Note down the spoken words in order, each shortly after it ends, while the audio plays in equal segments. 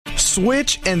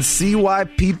Switch and see why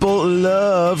people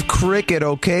love Cricket,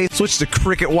 okay? Switch to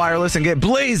Cricket Wireless and get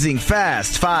blazing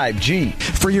fast 5G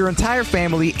for your entire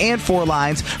family and 4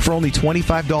 lines for only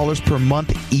 $25 per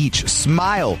month each.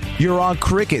 Smile. You're on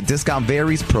Cricket. Discount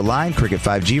varies per line. Cricket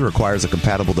 5G requires a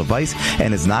compatible device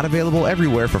and is not available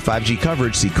everywhere for 5G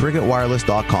coverage. See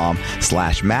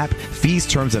cricketwireless.com/map. Fees,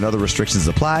 terms, and other restrictions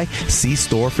apply. See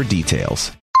store for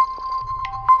details.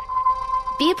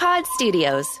 Bpod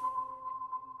Studios.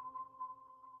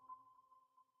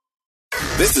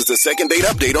 This is the second date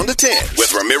update on the 10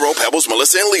 with Ramiro, Pebbles,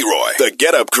 Melissa, and Leroy. The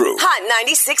Get Up Crew. Hot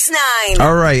 96.9.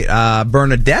 All right,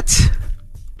 Bernadette?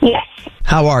 Yes.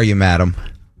 How are you, madam?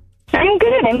 I'm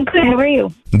good. How are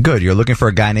you? Good. You're looking for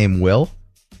a guy named Will?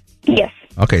 Yes.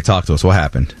 Okay, talk to us. What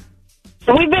happened?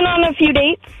 So we've been on a few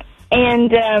dates,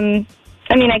 and, I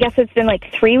guess it's been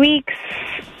like 3 weeks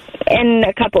and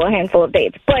a handful of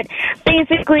dates. But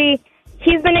basically,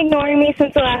 he's been ignoring me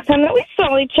since the last time that we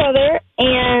saw each other,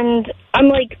 and I'm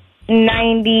like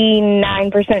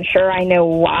 99% sure I know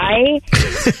why.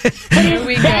 That is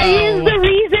the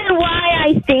reason why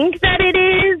I think that it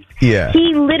is. Yeah.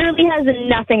 He literally has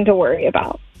nothing to worry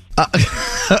about.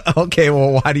 Okay,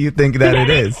 well, why do you think that it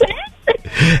is?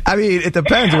 I mean, it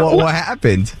depends. What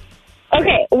happened?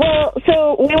 Okay, well,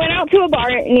 so we went out to a bar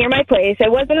near my place.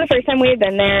 It wasn't the first time we had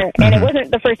been there, and it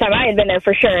wasn't the first time I had been there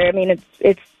for sure. I mean,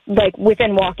 it's like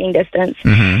within walking distance.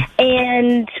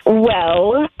 And,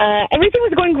 well, everything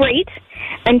was going great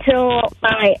until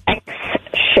my ex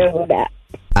showed up.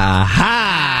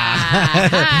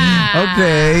 Aha!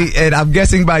 Okay, and I'm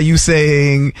guessing by you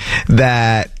saying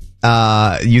that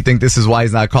you think this is why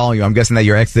he's not calling you. I'm guessing that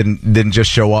your ex didn't just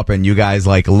show up and you guys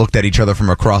like looked at each other from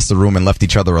across the room and left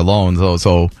each other alone.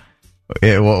 So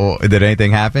did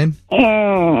anything happen?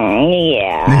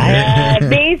 Yeah.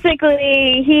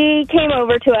 Basically, he came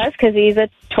over to us because he's a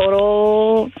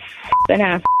total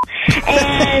ass,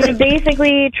 and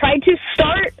basically tried to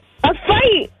start a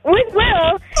fight with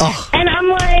Will. Oh. And I'm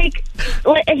like,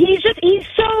 he's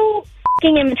so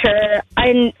fucking immature.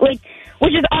 And like.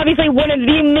 Which is obviously one of the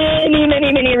many,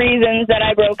 many, many reasons that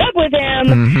I broke up with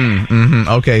him.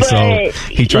 Okay, but, so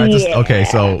he tried to. Okay,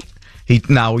 so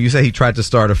now you say he tried to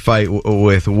start a fight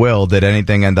with Will. Did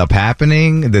anything end up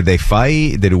happening? Did they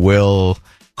fight? Did Will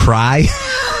cry?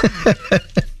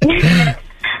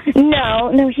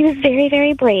 No, he was very,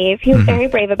 very brave. He was very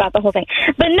brave about the whole thing.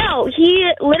 But no,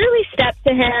 he literally stepped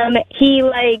to him. He,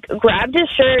 like, grabbed his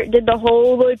shirt, did the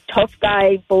whole, like, tough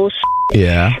guy bullshit.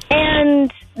 Yeah.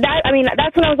 And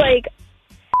that's when I was like,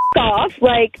 F off.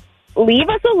 Like, leave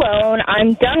us alone.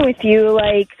 I'm done with you.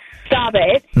 Like, stop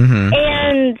it.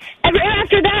 And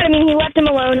after that, he left him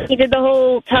alone. He did the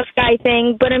whole tough guy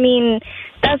thing. But,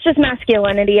 that's just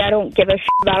masculinity. I don't give a shit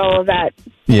about all of that.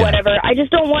 Yeah. Whatever. I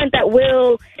just don't want that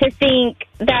Will to think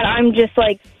that I'm just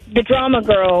like the drama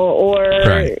girl or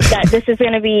that this is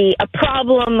going to be a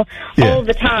problem all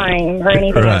the time or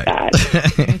anything like that.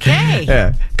 Okay.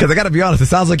 Yeah. Because I got to be honest, it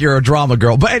sounds like you're a drama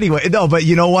girl. But anyway, no, but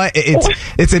you know what?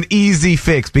 It's an easy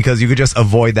fix because you could just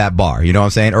avoid that bar. You know what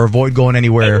I'm saying? Or avoid going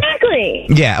anywhere. Exactly.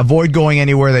 Yeah, avoid going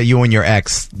anywhere that you and your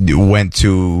ex went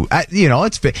to.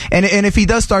 It's and if he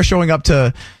does start showing up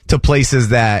to places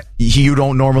that you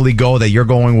don't normally go, that you're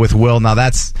going with Will, now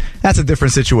that's a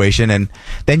different situation, and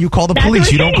then you call the police.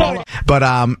 You don't call. But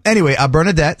anyway,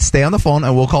 Bernadette, stay on the phone,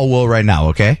 and we'll call Will right now.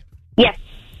 Okay? Yes.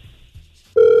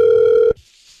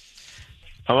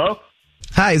 Hello?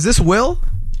 Hi, is this Will?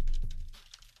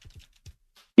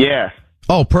 Yeah.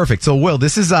 Oh, perfect. So, Will,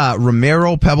 this is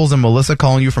Ramiro, Pebbles, and Melissa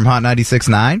calling you from Hot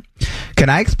 96.9. Can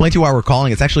I explain to you why we're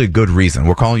calling? It's actually a good reason.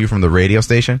 We're calling you from the radio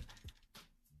station.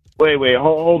 Wait,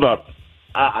 hold up.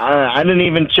 I didn't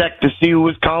even check to see who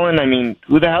was calling.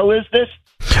 Who the hell is this?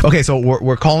 Okay, so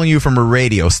we're calling you from a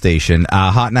radio station,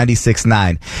 Hot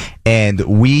 96.9, and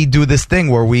we do this thing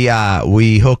where we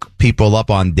hook people up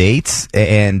on dates,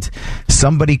 and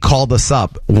somebody called us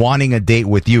up wanting a date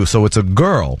with you. So it's a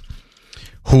girl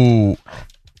who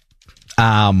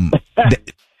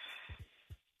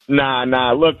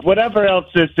Nah. Look, whatever else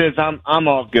this is, I'm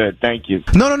all good. Thank you.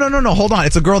 No. Hold on.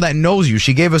 It's a girl that knows you.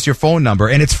 She gave us your phone number,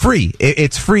 and it's free.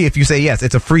 It's free if you say yes.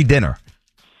 It's a free dinner.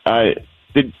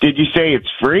 Did you say it's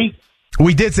free?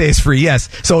 We did say it's free, yes.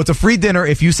 So it's a free dinner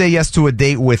if you say yes to a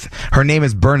date with, her name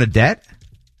is Bernadette.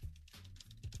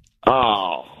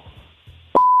 Oh,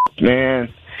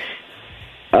 man.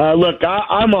 Look,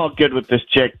 I'm all good with this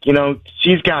chick.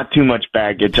 She's got too much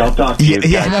baggage. I'll talk to you.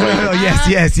 Yeah, no.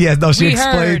 Yes. No, she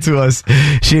explained to us.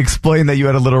 She explained that you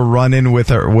had a little run-in with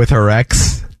her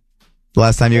ex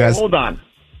last time you guys. Hold on.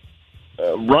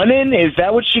 Run-in? Is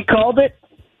that what she called it?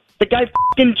 The guy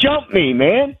fucking jumped me,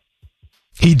 man.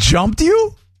 He jumped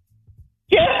you?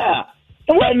 Yeah.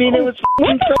 I mean, it was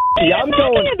What the crazy. f*** are you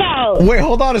talking about? Wait,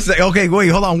 hold on a sec. Okay, wait,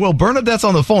 hold on. Will, Bernadette's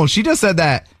on the phone. She just said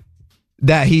that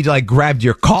he like grabbed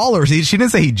your collar. She didn't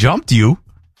say he jumped you.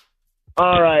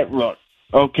 All right, look.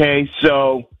 Okay,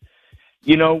 so,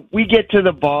 we get to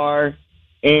the bar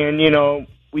and,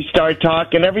 we start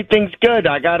talking. Everything's good.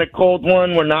 I got a cold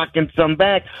one. We're knocking some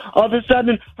back. All of a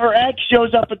sudden, her ex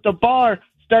shows up at the bar,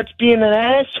 starts being an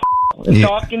asshole and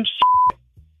talking shit.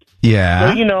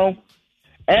 Yeah. So,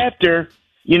 after,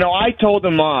 I told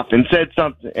him off and said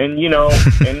something and,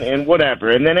 and whatever.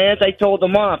 And then as I told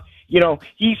him off,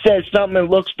 he says something and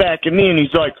looks back at me and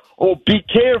he's like, oh, be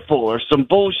careful or some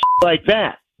bullshit like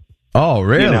that. Oh,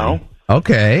 really?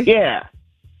 Okay. Yeah.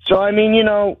 So, I mean,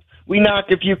 we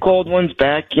knock a few cold ones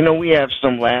back. We have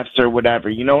some laughs or whatever,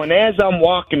 and as I'm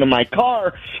walking to my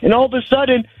car, and all of a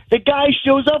sudden, the guy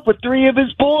shows up with 3 of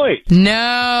his boys.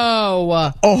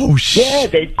 No. Oh, shit. Yeah,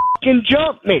 they fucking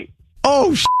jumped me.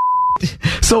 Oh, shit.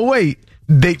 So, wait,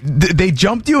 they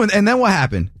jumped you, and then what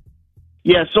happened?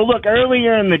 Yeah, so look,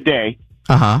 earlier in the day,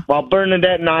 while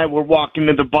Bernadette and I were walking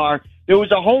to the bar, there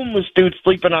was a homeless dude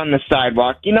sleeping on the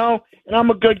sidewalk, and I'm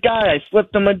a good guy. I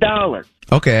slipped him $1.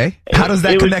 Okay. How does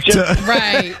that connect to...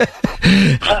 Right.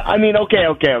 I mean, okay.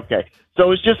 So it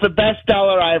was just the best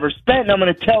dollar I ever spent, and I'm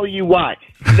going to tell you why.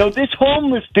 This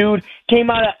homeless dude came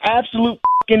out of absolute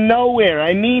fucking nowhere.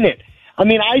 I mean it. I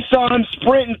mean, I saw him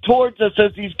sprinting towards us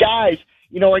as these guys,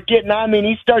 are getting on me, and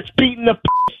he starts beating the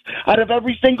piss out of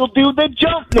every single dude that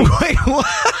jumped me. Wait, what?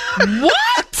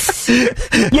 What?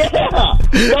 Yeah.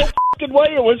 No fucking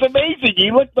way. It was amazing.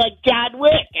 He looked like John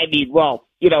Wick. I mean, well,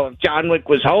 if John Wick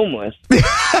was homeless.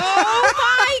 Oh,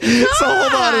 my God. So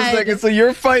hold on a second. So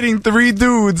you're fighting 3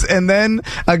 dudes, and then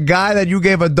a guy that you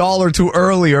gave $1 to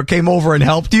earlier came over and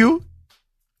helped you?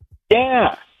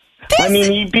 Yeah. I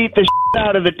mean, he beat the shit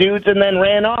out of the dudes and then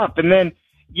ran off. And then,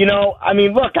 I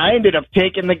mean, look, I ended up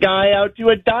taking the guy out to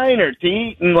a diner to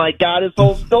eat and, got his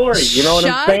whole story. You know what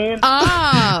I'm saying?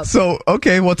 Up. So,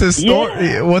 okay, what's his story?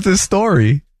 Yeah. What's his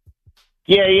story?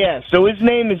 Yeah. So his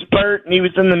name is Bert, and he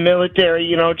was in the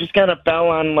military, just kind of fell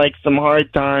on, some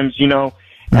hard times,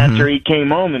 after he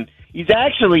came home. And he's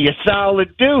actually a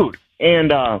solid dude.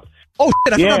 And, oh,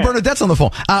 shit, I forgot Bernadette's on the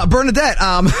phone. Bernadette,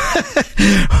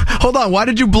 hold on. Why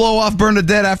did you blow off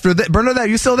Bernadette after that? Bernadette,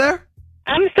 you still there?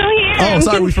 I'm still here. Oh, I'm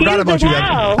sorry, we forgot about you.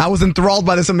 wow. I was enthralled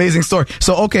by this amazing story.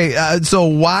 So, okay, so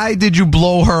why did you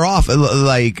blow her off?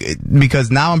 Because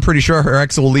now I'm pretty sure her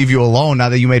ex will leave you alone now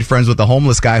that you made friends with the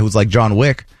homeless guy who's like John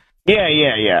Wick. Yeah.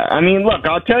 I mean, look,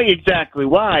 I'll tell you exactly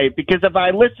why. Because if I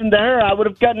listened to her, I would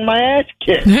have gotten my ass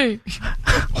kicked.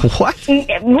 What? Listen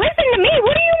to me. What do you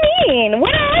mean?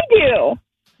 What did I do?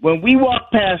 When we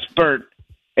walked past Bert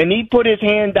and he put his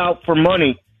hand out for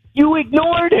money, you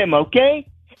ignored him, okay?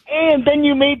 And then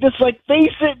you made this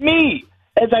face at me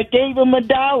as I gave him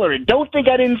 $1. And don't think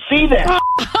I didn't see that.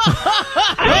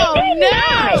 Oh,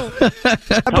 no.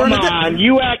 Come on,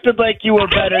 you acted like you were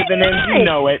better than him. You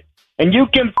know it. And you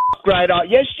can f*** right off.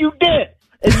 Yes, you did.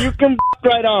 And you can f***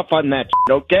 right off on that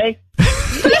shit, okay?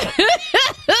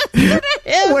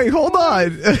 Wait, hold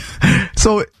on.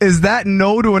 So is that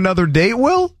no to another date,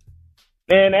 Will?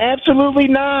 Man, absolutely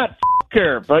not. F***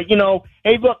 her. But,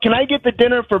 hey, look, can I get the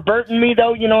dinner for Bert and me,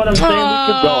 though? You know what I'm saying? We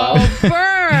could go out.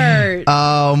 Bert.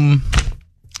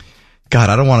 God,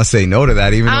 I don't want to say no to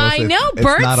that, even though I know. it's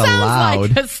Bert not sounds allowed.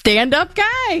 like a stand-up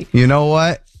guy. You know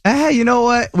what? You know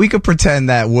what? We could pretend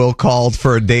that Will called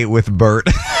for a date with Bert.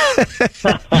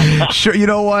 Sure. You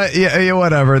know what? Yeah,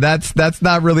 whatever. That's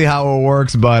not really how it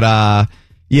works. But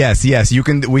yes, we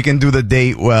can do the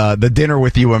date, the dinner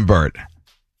with you and Bert.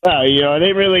 Oh, it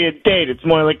ain't really a date. It's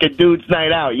more like a dude's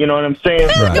night out. You know what I'm saying?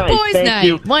 Right. A boys' Thank night.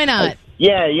 you. Why not?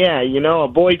 Yeah, a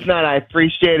boys' night. I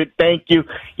appreciate it. Thank you.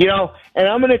 And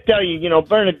I'm gonna tell you,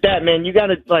 Bernadette, man, you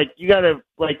gotta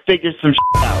figure some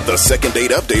shit out. The second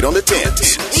date update on the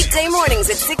 10s. Weekday mornings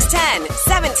at 6:10,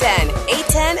 7:10,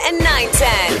 8:10, and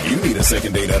 9:10. If you need a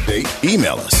second date update,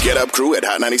 email us.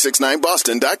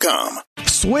 GetUpCrew@hot969boston.com.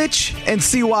 Switch and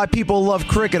see why people love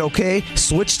cricket, okay?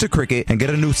 Switch to Cricket and get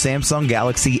a new Samsung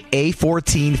Galaxy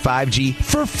A14 5G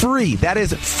for free. That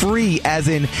is free as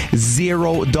in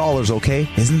 $0, okay?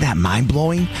 Isn't that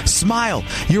mind-blowing? Smile.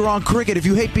 You're on Cricket. If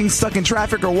you hate being stuck in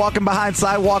traffic or walking behind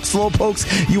sidewalks, slow pokes,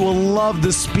 you will love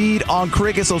the speed on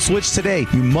Cricket, so switch today.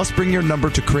 You must bring your number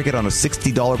to Cricket on a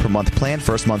 $60 per month plan.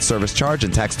 First month service charge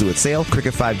and tax due at sale.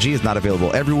 Cricket 5G is not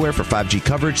available everywhere. For 5G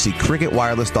coverage, see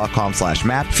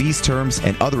cricketwireless.com/map. Fees, terms,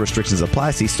 and other restrictions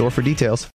apply. See store for details.